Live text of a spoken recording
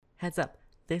Heads up,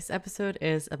 this episode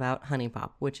is about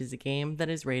Huniepop, which is a game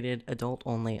that is rated adult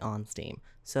only on Steam.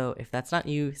 So if that's not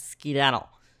you, skedaddle.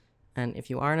 And if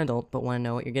you are an adult but want to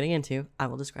know what you're getting into, I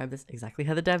will describe this exactly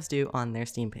how the devs do on their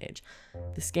Steam page.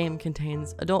 This game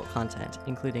contains adult content,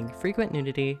 including frequent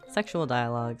nudity, sexual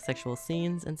dialogue, sexual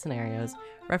scenes and scenarios,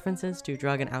 references to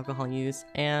drug and alcohol use,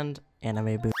 and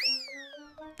anime boo.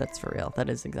 That's for real. That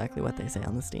is exactly what they say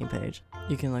on the Steam page.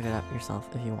 You can look it up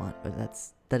yourself if you want, but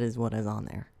that is what is on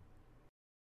there.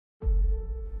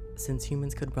 Since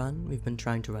humans could run, we've been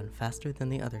trying to run faster than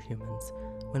the other humans.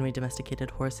 When we domesticated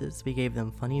horses, we gave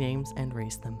them funny names and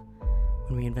raced them.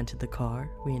 When we invented the car,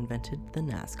 we invented the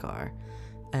NASCAR.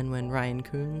 And when Ryan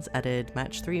Coons added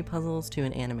match 3 puzzles to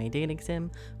an anime dating sim,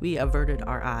 we averted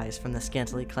our eyes from the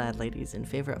scantily clad ladies in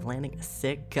favor of landing a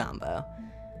sick combo.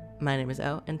 My name is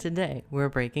O, and today we're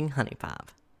breaking Huniepop.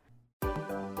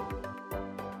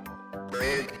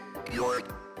 Break your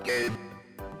game.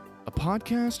 A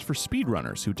podcast for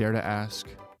speedrunners who dare to ask,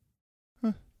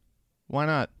 why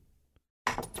not?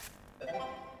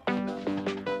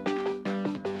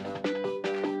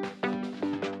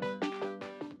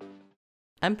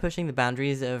 I'm pushing the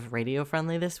boundaries of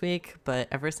radio-friendly this week, but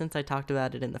ever since I talked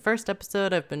about it in the first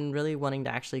episode, I've been really wanting to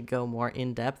actually go more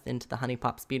in-depth into the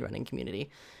Huniepop speedrunning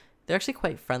community. They're actually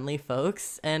quite friendly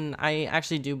folks, and I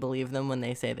actually do believe them when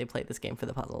they say they play this game for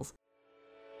the puzzles.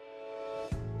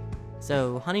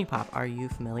 So, Huniepop, are you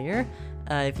familiar?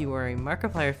 If you were a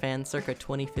Markiplier fan circa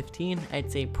 2015,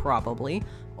 I'd say probably.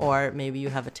 Or maybe you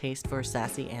have a taste for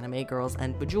sassy anime girls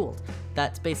and Bejeweled.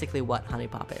 That's basically what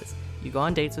Huniepop is. You go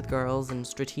on dates with girls and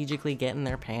strategically get in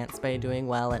their pants by doing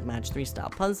well at match 3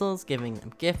 style puzzles, giving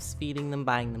them gifts, feeding them,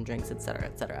 buying them drinks, etc.,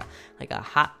 etc. Like a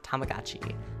hot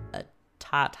Tamagotchi. A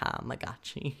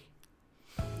ta-Tamagotchi.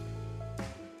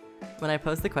 When I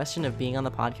posed the question of being on the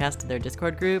podcast to their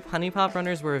Discord group, Huniepop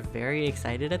runners were very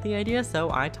excited at the idea, so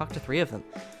I talked to 3 of them.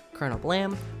 Colonel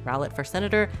Blam, Rowlet For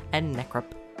Senator, and Necrp.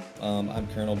 I'm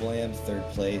Colonel Blam, 3rd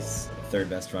place, 3rd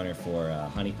best runner for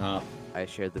Huniepop. I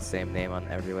shared the same name on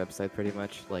every website pretty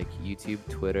much, like YouTube,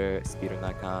 Twitter,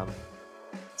 speedrun.com.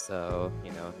 So,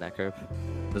 Necrp.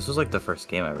 This was like the first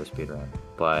game I ever speedrun,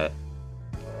 but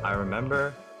I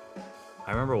remember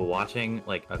watching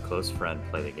like a close friend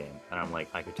play the game, and I'm like,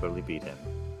 I could totally beat him.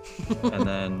 And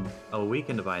then a week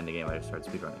into buying the game, I just started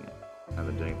speedrunning it. I've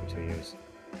been doing it for 2 years.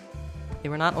 They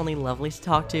were not only lovely to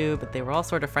talk to, but they were all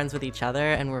sort of friends with each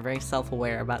other and were very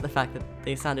self-aware about the fact that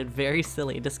they sounded very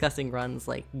silly discussing runs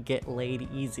like get laid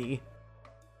easy.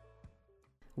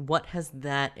 What has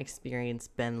that experience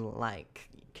been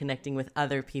like, connecting with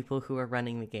other people who are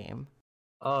running the game?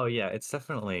 Oh yeah, it's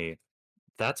definitely,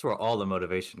 that's where all the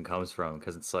motivation comes from,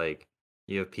 because it's like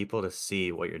you have people to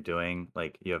see what you're doing,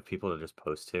 like you have people to just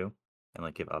post to and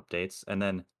like give updates. And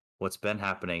then what's been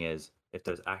happening is if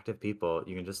there's active people,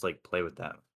 you can just like play with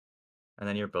them, and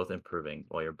then you're both improving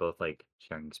while you're both like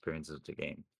sharing experiences with the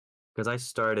game. Because I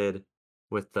started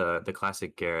with the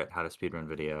classic Garrett how to speedrun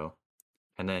video,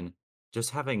 and then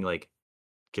just having like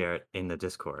Garrett in the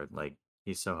Discord, like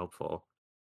he's so helpful,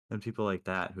 and people like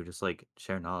that who just like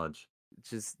share knowledge.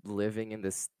 Just living in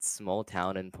this small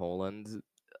town in Poland,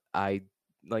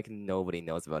 nobody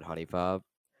knows about Huniepop.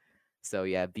 So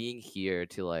yeah, being here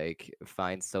to like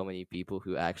find so many people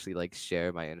who actually like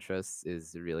share my interests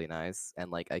is really nice,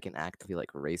 and like I can actively like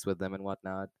race with them and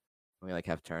whatnot. When we like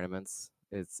have tournaments,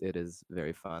 it is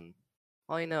very fun.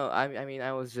 Well,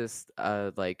 I was just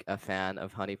like a fan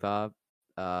of Huniepop.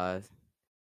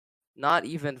 Not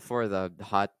even for the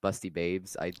hot busty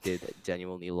babes. I did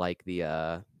genuinely like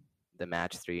the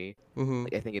match 3. Mm-hmm.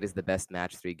 Like, I think it is the best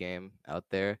match 3 game out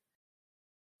there.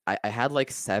 I had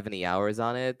like 70 hours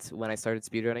on it when I started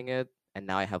speedrunning it, and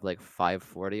now I have like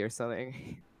 540 or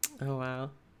something. Oh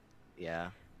wow. Yeah.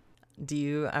 Do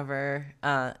you ever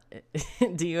have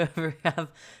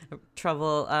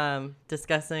trouble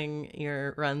discussing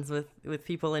your runs with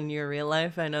people in your real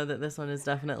life? I know that this one is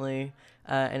definitely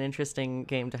an interesting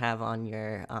game to have on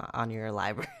your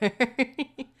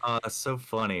library. That's so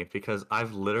funny, because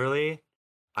I've literally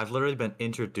been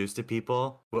introduced to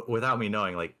people without me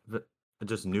knowing, like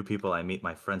just new people I meet.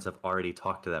 My friends have already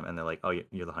talked to them, and they're like, "Oh,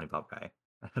 you're the Huniepop guy."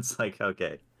 It's like,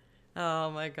 okay. Oh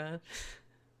my god.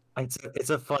 It's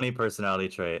a funny personality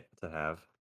trait to have.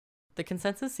 The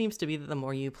consensus seems to be that the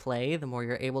more you play, the more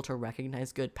you're able to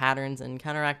recognize good patterns and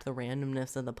counteract the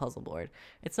randomness of the puzzle board.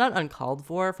 It's not uncalled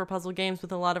for puzzle games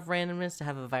with a lot of randomness to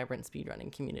have a vibrant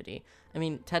speedrunning community. I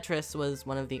mean, Tetris was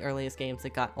one of the earliest games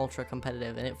that got ultra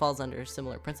competitive, and it falls under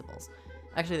similar principles.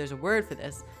 Actually, there's a word for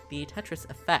this, the Tetris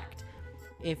effect.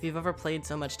 If you've ever played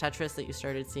so much Tetris that you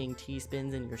started seeing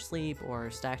T-spins in your sleep,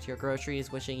 or stacked your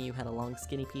groceries wishing you had a long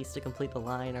skinny piece to complete the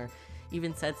line, or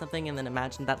even said something and then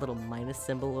imagined that little minus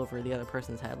symbol over the other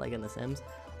person's head like in The Sims,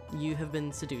 you have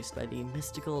been seduced by the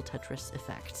mystical Tetris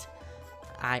effect.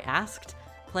 I asked,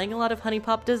 playing a lot of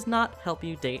Huniepop does not help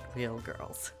you date real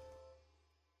girls.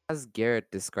 As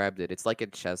Garrett described it, it's like a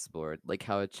chessboard. Like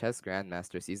how a chess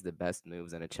grandmaster sees the best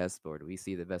moves in a chessboard, we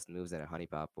see the best moves in a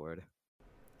Huniepop board.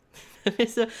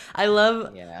 So I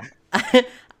love Yeah.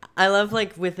 I love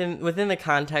like within the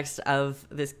context of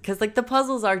this, because like the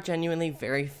puzzles are genuinely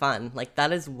very fun. Like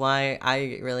that is why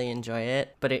I really enjoy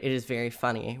it, but it is very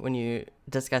funny when you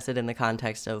discuss it in the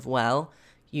context of, well,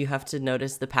 you have to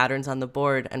notice the patterns on the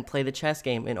board and play the chess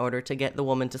game in order to get the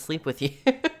woman to sleep with you.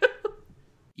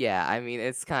 Yeah, I mean,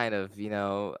 it's kind of,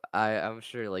 I'm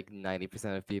sure like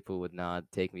 90% of people would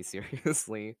not take me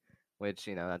seriously, which,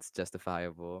 that's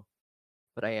justifiable.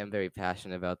 But I am very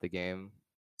passionate about the game.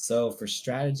 So for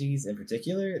strategies in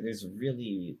particular, there's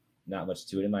really not much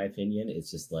to it in my opinion.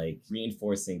 It's just like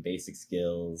reinforcing basic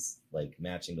skills, like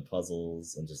matching the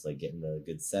puzzles and just like getting the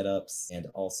good setups. And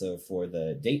also for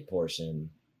the date portion,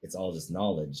 it's all just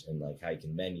knowledge and like how you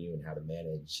can menu and how to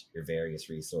manage your various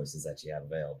resources that you have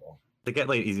available. The Get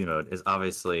Late Easy mode is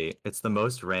obviously, it's the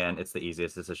most ran, it's the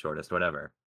easiest, it's the shortest,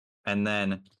 whatever. And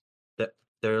then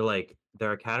there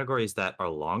are categories that are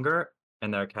longer,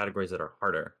 and there are categories that are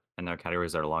harder, and there are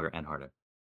categories that are longer and harder.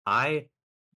 I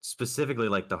specifically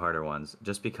like the harder ones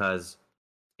just because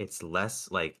it's less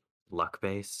like luck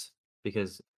based,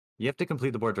 because you have to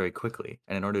complete the board very quickly,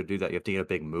 and in order to do that, you have to get a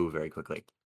big move very quickly.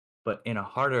 But in a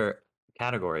harder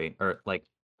category, or like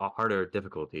a harder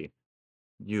difficulty,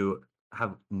 you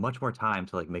have much more time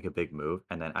to like make a big move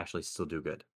and then actually still do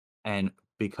good. And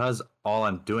because all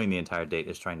I'm doing the entire date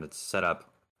is trying to set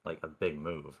up like a big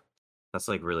move, that's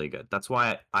like really good. That's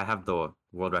why I have the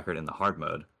world record in the hard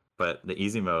mode, but the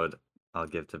easy mode I'll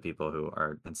give to people who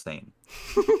are insane.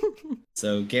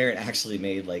 So Garrett actually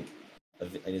made like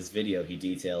in his video, he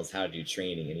details how to do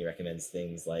training, and he recommends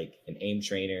things like an aim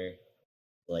trainer,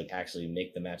 like actually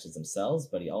make the matches themselves,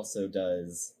 but he also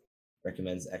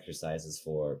recommends exercises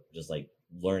for just like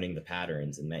learning the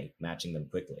patterns and matching them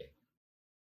quickly,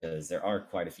 because there are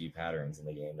quite a few patterns in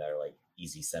the game that are like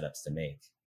easy setups to make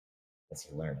once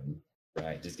you learn them.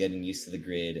 Right, just getting used to the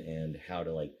grid and how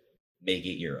to like make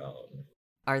it your own.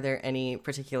 Are there any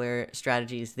particular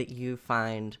strategies that you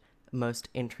find most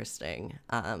interesting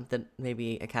that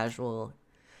maybe a casual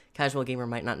gamer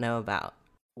might not know about?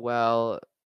 Well,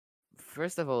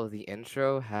 first of all, the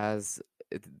intro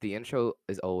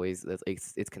is always,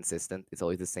 it's consistent. It's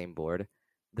always the same board.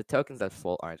 The tokens that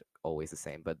fall aren't always the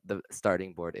same, but the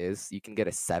starting board is. You can get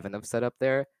a 7 of setup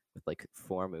there with like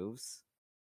 4 moves.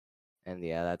 And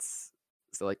yeah, that's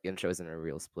so like intro isn't a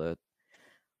real split.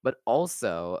 But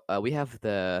also, we have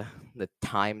the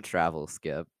time travel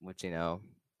skip, which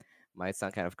might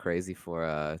sound kind of crazy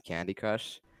for Candy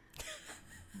Crush.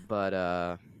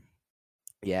 But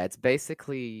yeah, it's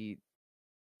basically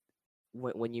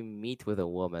when you meet with a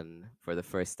woman for the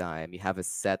first time, you have a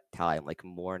set time, like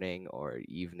morning or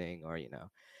evening, or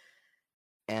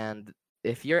and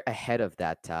if you're ahead of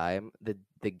that time,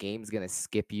 the game's gonna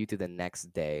skip you to the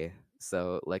next day.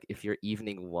 So like if you're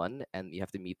evening 1 and you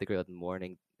have to meet the girl at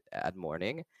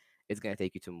morning, it's gonna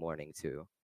take you to morning 2,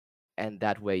 and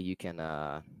that way you can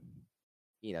how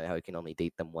you can only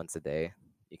date them once a day.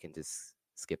 You can just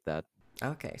skip that.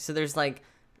 Okay, so there's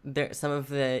some of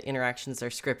the interactions are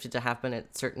scripted to happen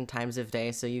at certain times of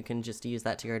day, so you can just use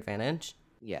that to your advantage.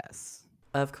 Yes.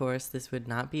 Of course, this would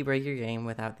not be Break Your Game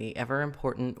without the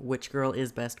ever-important which girl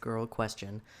is best girl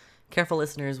question. Careful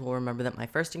listeners will remember that my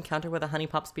first encounter with a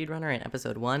Huniepop speedrunner in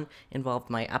episode 1 involved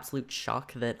my absolute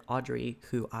shock that Audrey,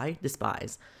 who I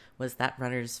despise, was that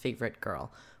runner's favorite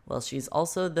girl. Well, she's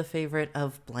also the favorite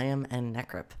of Blam and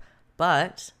Necrp.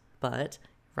 But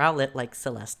Rowlet likes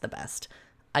Celeste the best.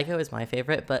 Aiko is my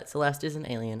favorite, but Celeste is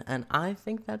an alien, and I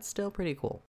think that's still pretty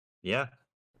cool. Yeah.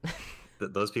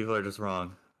 Those people are just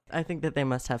wrong. I think that they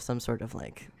must have some sort of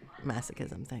like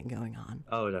masochism thing going on.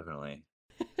 Oh, definitely.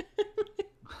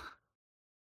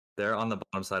 They're on the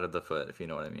bottom side of the foot, if you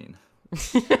know what I mean.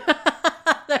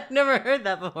 I've never heard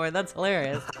that before. That's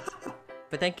hilarious.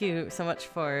 But thank you so much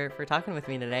for talking with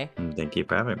me today. Thank you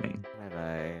for having me.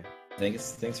 Bye-bye.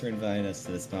 Thanks for inviting us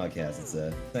to this podcast. It's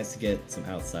nice to get some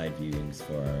outside viewings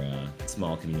for our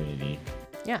small community.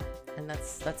 Yeah, and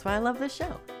that's why I love this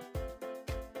show.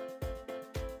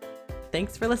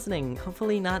 Thanks for listening.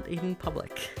 Hopefully not in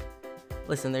public.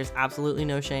 Listen, there's absolutely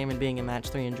no shame in being a match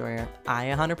 3 enjoyer. I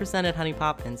 100% at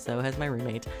Huniepop, and so has my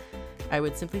roommate. I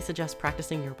would simply suggest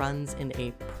practicing your runs in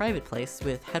a private place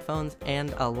with headphones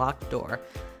and a locked door,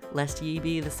 lest ye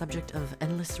be the subject of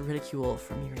endless ridicule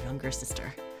from your younger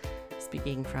sister.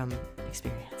 Speaking from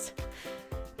experience.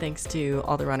 Thanks to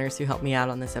all the runners who helped me out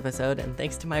on this episode, and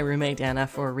thanks to my roommate Anna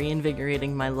for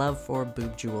reinvigorating my love for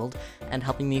Boob Jeweled and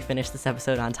helping me finish this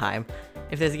episode on time.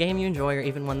 If there's a game you enjoy or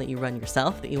even one that you run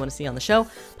yourself that you want to see on the show,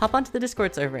 pop onto the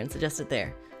Discord server and suggest it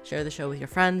there. Share the show with your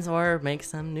friends or make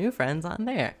some new friends on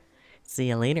there. See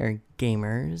you later,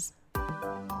 gamers.